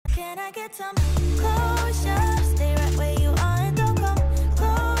Can I get some closure? Stay right where you are and don't come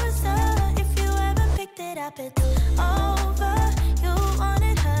closer. If you haven't picked it up, it's over. You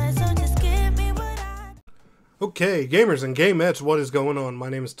wanted her, so just give me what I... Okay, gamers and gamettes, what is going on? My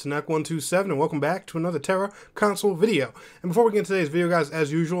name is Tanek127 and welcome back to another Tera console video. And before we get into today's video, guys,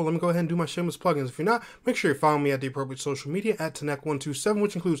 as usual, let me go ahead and do my shameless plugins. If you're not, make sure you're following me at the appropriate social media at Tanek127,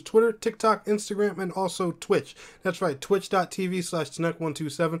 which includes Twitter, TikTok, Instagram, and also Twitch. That's right,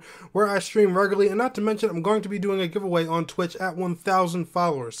 twitch.tv/Tanek127, where I stream regularly. And not to mention, I'm going to be doing a giveaway on Twitch at 1,000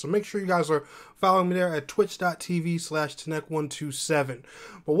 followers. So make sure you guys are following me there at twitch.tv/Tanek127.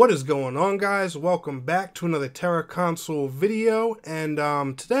 But what is going on, guys? Welcome back to another Tera console video. And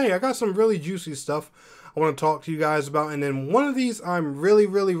today I got some really juicy stuff I want to talk to you guys about. And then one of these I'm really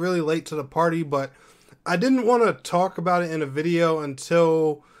late to the party, but I didn't want to talk about it in a video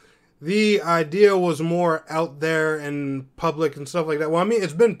until the idea was more out there and public and stuff like that. Well, I mean,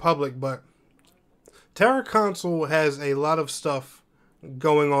 it's been public, but Tera console has a lot of stuff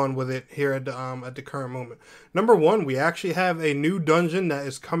going on with it here at the current moment. Number one, we actually have a new dungeon that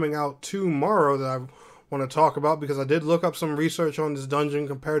is coming out tomorrow that I want to talk about, because I did look up some research on this dungeon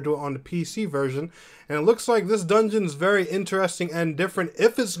compared to it on the PC version, and it looks like this dungeon is very interesting and different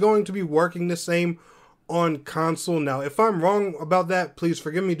if it's going to be working the same on console. Now, if I'm wrong about that, please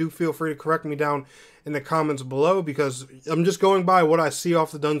forgive me. Do feel free to correct me down in the comments below, because I'm just going by what I see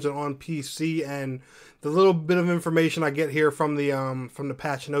off the dungeon on PC and the little bit of information I get here from the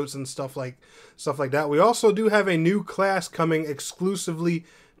patch notes and stuff like that. We also do have a new class coming exclusively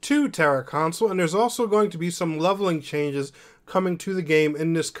to Tera console, and there's also going to be some leveling changes coming to the game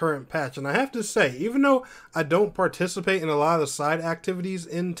in this current patch. And I have to say, even though I don't participate in a lot of the side activities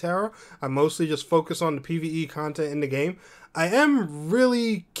in Tera, I mostly just focus on the PvE content in the game, I am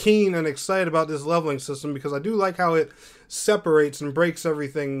really keen and excited about this leveling system, because I do like how it separates and breaks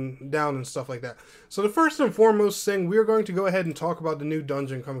everything down and stuff like that. So the first and foremost thing, we are going to go ahead and talk about the new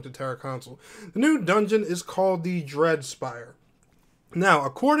dungeon coming to Tera console. The new dungeon is called the Dread Spire. Now,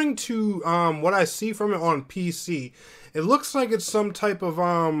 according to what I see from it on PC, it looks like it's some type of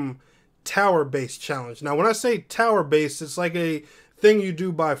tower-based challenge. Now, when I say tower-based, it's like a thing you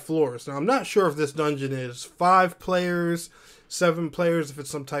do by floors. Now, I'm not sure if this dungeon is 5 players, 7 players, if it's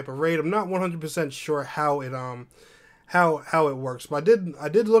some type of raid. I'm not 100% sure how it how it works, but I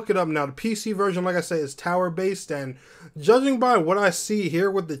did look it up. Now, the PC version, like I say, is tower-based, and judging by what I see here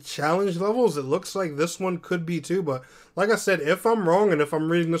with the challenge levels, it looks like this one could be too. But like I said, if I'm wrong and if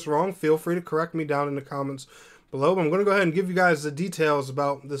I'm reading this wrong, feel free to correct me down in the comments below. But I'm going to go ahead and give you guys the details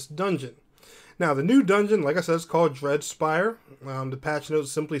about this dungeon. Now, the new dungeon, like I said, is called Dread Spire. The patch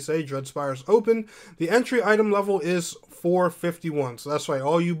notes simply say Dread Spire is open. The entry item level is 451. So that's right,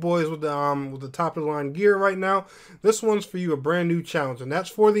 all you boys with the top of the line gear right now, this one's for you, a brand new challenge, and that's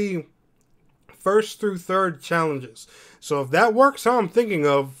for the 1st through 3rd challenges. So if that works, how I'm thinking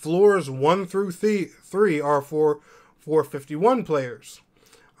of, floors 1 through 3 are for 451 players.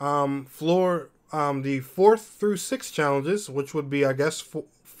 The 4th through 6 challenges, which would be, I guess,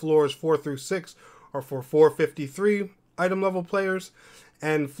 floors 4 through 6, are for 453 item level players,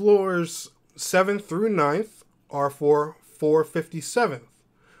 and floors 7th through 9th are for 457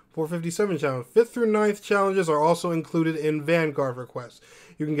 challenges. 5th through 9th challenges are also included in Vanguard requests.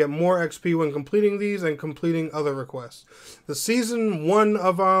 You can get more XP when completing these and completing other requests. The season 1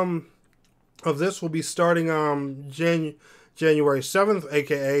 of this will be starting January 7th,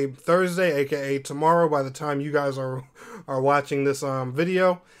 aka Thursday, aka tomorrow by the time you guys are watching this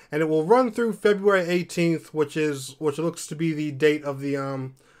video, and it will run through February 18th, which looks to be the date of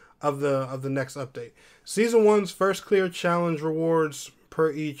the next update. Season 1's first clear challenge rewards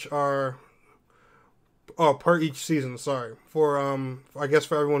per each season, sorry. For I guess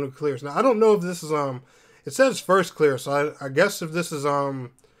for everyone who clears. Now, I don't know if this is it says first clear, so I guess if this is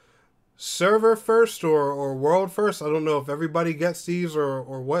server first or world first, I don't know if everybody gets these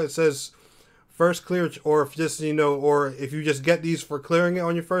or what. It says first clear, or if just, or if you just get these for clearing it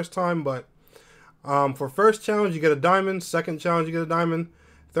on your first time. But for first challenge you get a diamond, second challenge you get a diamond,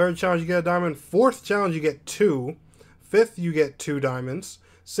 third challenge you get a diamond, fourth challenge you get 2, fifth you get 2 diamonds,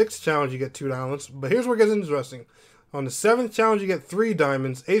 sixth challenge you get 2 diamonds. But here's where it gets interesting. On the 7th challenge you get 3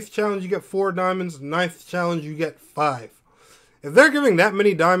 diamonds, 8th challenge you get 4 diamonds, 9th challenge you get 5. If they're giving that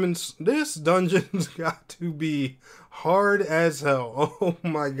many diamonds, this dungeon's got to be hard as hell. Oh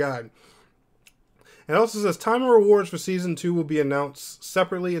my god. It also says time and rewards for Season 2 will be announced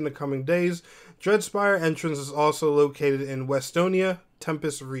separately in the coming days. Dread Spire entrance is also located in Westonia,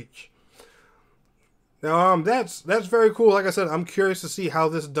 Tempest Reach. Now, that's very cool. Like I said, I'm curious to see how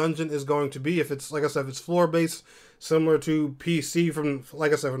this dungeon is going to be. If it's, like I said, if it's floor-based similar to PC from,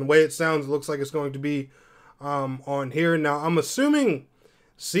 like I said, from the way it sounds, it looks like it's going to be on here. Now, I'm assuming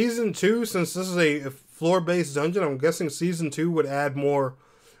Season 2, since this is a floor-based dungeon, I'm guessing Season 2 would add more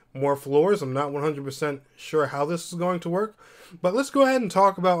floors. I'm not 100% sure how this is going to work. But let's go ahead and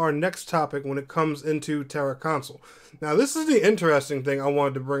talk about our next topic when it comes into Tera Console. Now, this is the interesting thing I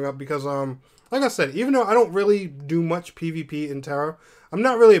wanted to bring up because, like I said, even though I don't really do much PvP in Tera, I'm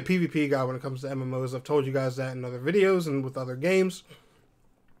not really a PvP guy when it comes to MMOs. I've told you guys that in other videos and with other games.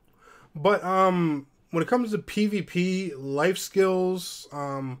 But when it comes to PvP, life skills,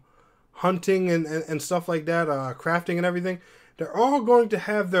 hunting and stuff like that, crafting and everything, they're all going to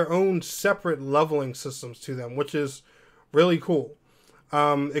have their own separate leveling systems to them, which is really cool.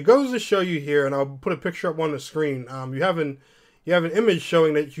 It goes to show you here, and I'll put a picture up on the screen. You have an image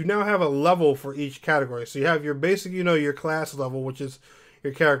showing that you now have a level for each category. So you have your basic, your class level, which is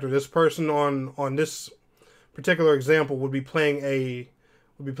your character. This person on this particular example would be playing a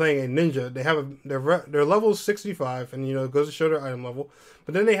ninja. They have their level is 65, and it goes to show their item level.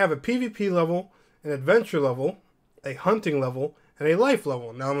 But then they have a PvP level, an adventure level, a hunting level, and a life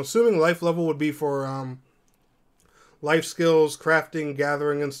level. Now I'm assuming life level would be for life skills, crafting,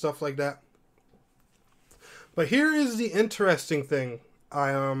 gathering, and stuff like that. But here is the interesting thing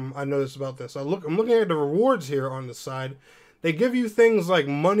I noticed about this. I'm looking at the rewards here on the side. They give you things like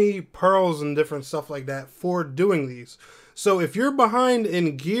money, pearls, and different stuff like that for doing these. So if you're behind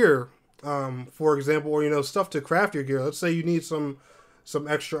in gear, for example, or stuff to craft your gear, let's say you need some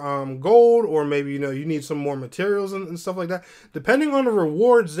extra gold, or maybe you need some more materials and stuff like that. Depending on the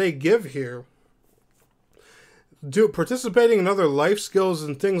rewards they give here, participating in other life skills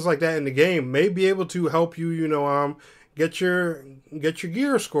and things like that in the game may be able to help you, get your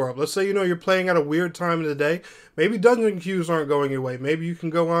gear score up. Let's say you're playing at a weird time of the day. Maybe dungeon queues aren't going your way. Maybe you can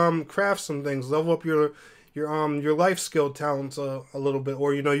go craft some things, level up your life skill talents a little bit,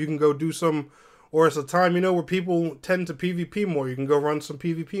 or you can go do some. Or it's a time where people tend to PvP more. You can go run some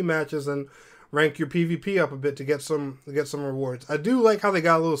PvP matches and rank your PvP up a bit to get some rewards. I do like how they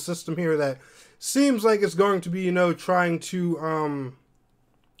got a little system here that seems like it's going to be trying to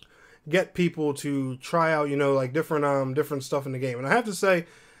get people to try out like different stuff in the game. And I have to say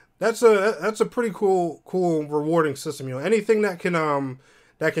that's a pretty cool rewarding system. Anything that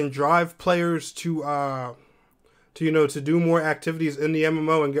can drive players to do more activities in the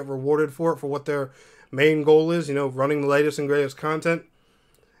MMO and get rewarded for what their main goal is, running the latest and greatest content.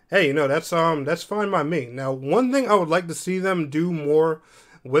 Hey, that's fine by me. Now, one thing I would like to see them do more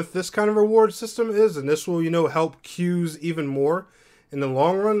with this kind of reward system is, and this will, help queues even more in the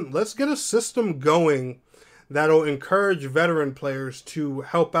long run, let's get a system going that'll encourage veteran players to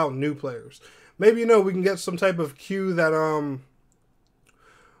help out new players. Maybe, we can get some type of queue that,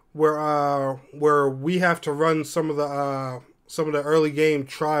 where we have to run some of the early game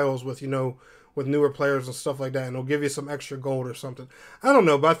trials with with newer players and stuff like that, and they'll give you some extra gold or something. I don't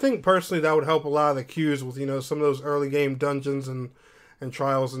know, but I think personally that would help a lot of the queues with some of those early game dungeons and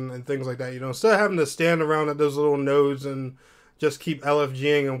trials and things like that. Instead of having to stand around at those little nodes and just keep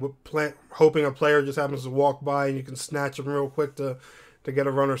LFGing and hoping a player just happens to walk by and you can snatch them real quick to get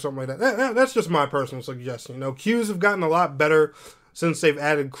a run or something like that. That's just my personal suggestion. Queues have gotten a lot better since they've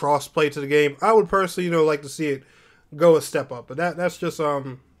added crossplay to the game. I would personally, like to see it go a step up, but that's just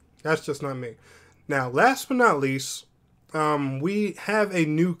not me. Now, last but not least, we have a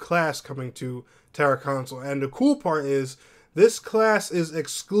new class coming to Tera Console, and the cool part is this class is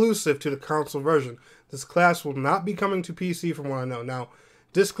exclusive to the console version. This class will not be coming to PC from what I know. Now,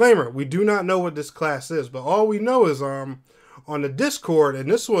 disclaimer, we do not know what this class is, but all we know is on the Discord,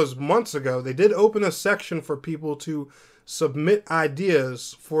 and this was months ago, they did open a section for people to submit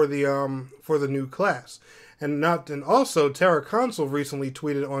ideas for the new class. And also Tera Console recently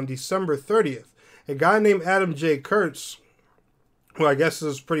tweeted on December 30th. A guy named Adam J. Kurtz, who I guess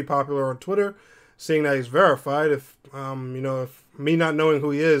is pretty popular on Twitter, seeing that he's verified. If me not knowing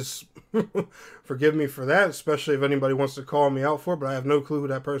who he is, forgive me for that, especially if anybody wants to call me out for it, but I have no clue who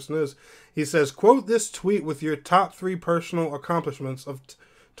that person is. He says, quote this tweet with your top 3 personal accomplishments of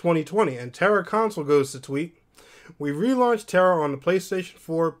 2020. And Tera Console goes to tweet, we relaunched Tera on the PlayStation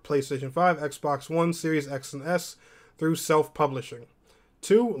 4, PlayStation 5, Xbox One, Series X and S through self-publishing.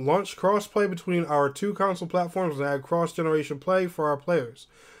 2. Launched crossplay between our 2 console platforms and add cross-generation play for our players.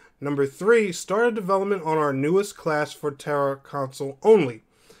 Number 3. Started development on our newest class for Tera Console only.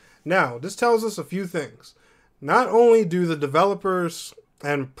 Now, this tells us a few things. Not only do the developers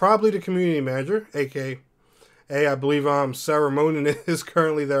and probably the community manager, aka I believe Sarah Monin is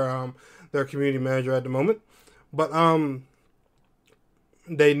currently their community manager at the moment. But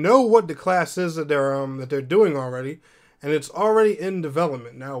they know what the class is that they're doing already, and it's already in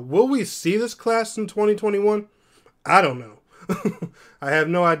development. Now, will we see this class in 2021? I don't know. I have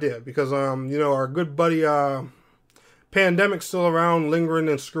no idea because you know, our good buddy Pandemic's still around, lingering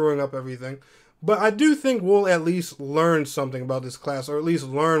and screwing up everything. But I do think we'll at least learn something about this class, or at least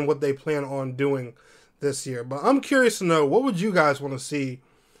learn what they plan on doing this year. But I'm curious to know, what would you guys want to see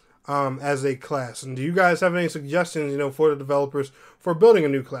as a class? And do you guys have any suggestions, you know, for the developers for building a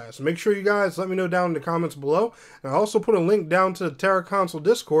new class? Make sure you guys let me know down in the comments below. And I also put a link down to the Tera Console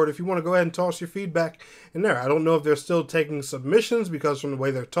Discord if you want to go ahead and toss your feedback in there. I don't know if they're still taking submissions, because from the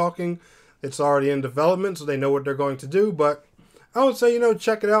way they're talking, it's already in development, so they know what they're going to do. But I would say, you know,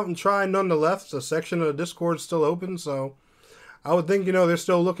 check it out and try nonetheless. The section of the Discord is still open, so I would think, you know, they're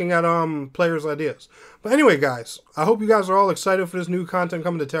still looking at players' ideas. But anyway, guys, I hope you guys are all excited for this new content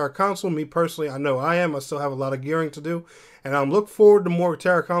coming to Tera Console. Me personally, I know I am. I still have a lot of gearing to do, and I'm looking forward to more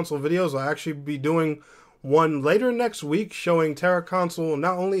Tera Console videos. I'll actually be doing one later next week showing Tera Console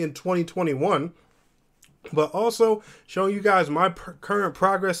not only in 2021, but also showing you guys my current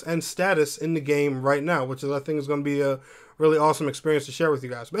progress and status in the game right now, which is, I think, is going to be a really awesome experience to share with you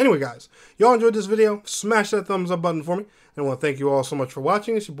guys. But anyway, guys, y'all enjoyed this video, smash that thumbs up button for me. And I want to thank you all so much for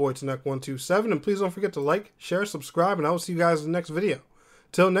watching. It's your boy Tanek127, and please don't forget to like, share, subscribe, and I will see you guys in the next video.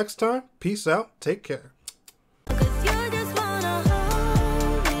 Till next time, peace out, take care.